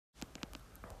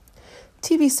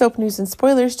TV soap news and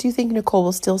spoilers. Do you think Nicole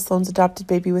will steal Sloan's adopted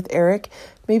baby with Eric?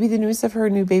 Maybe the news of her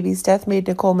new baby's death made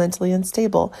Nicole mentally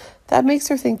unstable. That makes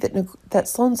her think that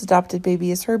Sloan's adopted baby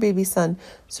is her baby son,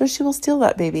 so she will steal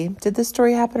that baby. Did this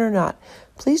story happen or not?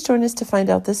 Please join us to find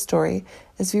out this story.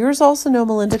 As viewers also know,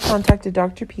 Melinda contacted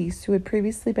Dr. Peace, who had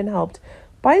previously been helped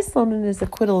by Sloan in his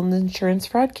acquittal in the insurance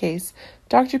fraud case.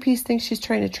 Dr. Peace thinks she's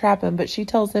trying to trap him, but she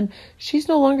tells him she's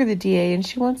no longer the DA and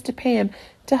she wants to pay him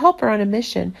to help her on a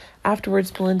mission.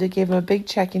 Afterwards, Melinda gave him a big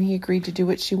check and he agreed to do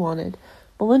what she wanted.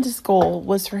 Melinda's goal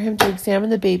was for him to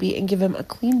examine the baby and give him a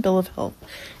clean bill of health,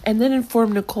 and then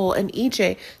inform Nicole and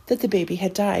EJ that the baby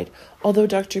had died. Although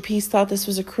Dr. Peace thought this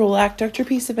was a cruel act, Dr.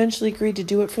 Peace eventually agreed to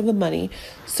do it for the money.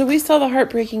 So we saw the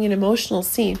heartbreaking and emotional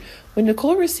scene when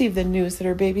Nicole received the news that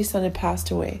her baby son had passed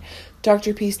away.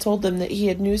 Dr. Peace told them that he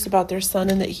had news about their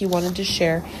son and that he wanted to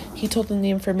share. He told them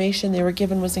the information they were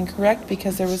given was incorrect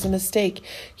because there was a mistake.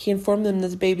 He informed them that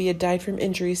the baby had died from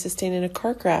injuries sustained in a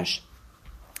car crash.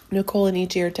 Nicole and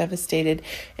EJ are devastated,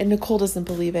 and Nicole doesn't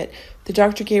believe it. The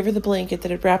doctor gave her the blanket that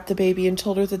had wrapped the baby and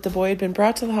told her that the boy had been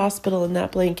brought to the hospital in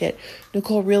that blanket.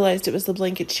 Nicole realized it was the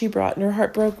blanket she brought, and her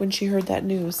heart broke when she heard that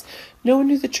news. No one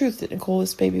knew the truth that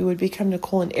Nicole's baby would become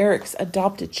Nicole and Eric's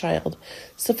adopted child.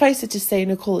 Suffice it to say,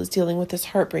 Nicole is dealing with this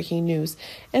heartbreaking news,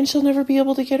 and she'll never be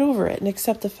able to get over it and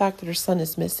accept the fact that her son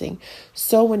is missing.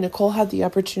 So when Nicole had the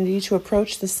opportunity to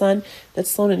approach the son that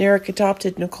Sloan and Eric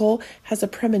adopted, Nicole has a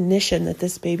premonition that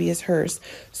this baby is hers.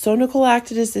 So Nicole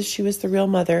acted as if she was the real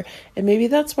mother, and maybe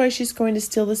that's why she's going to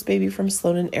steal this baby from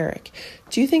Sloan and Eric.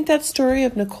 Do you think that story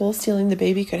of Nicole stealing the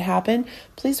baby could happen?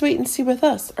 Please wait and see with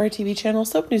us. Our TV channel,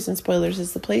 Soap News and Spoilers,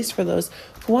 is the place for those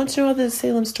who want to know how the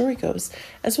Salem story goes,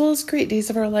 as well as great Days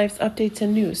of Our Lives updates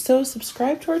and news. So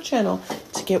subscribe to our channel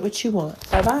to get what you want.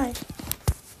 Bye-bye.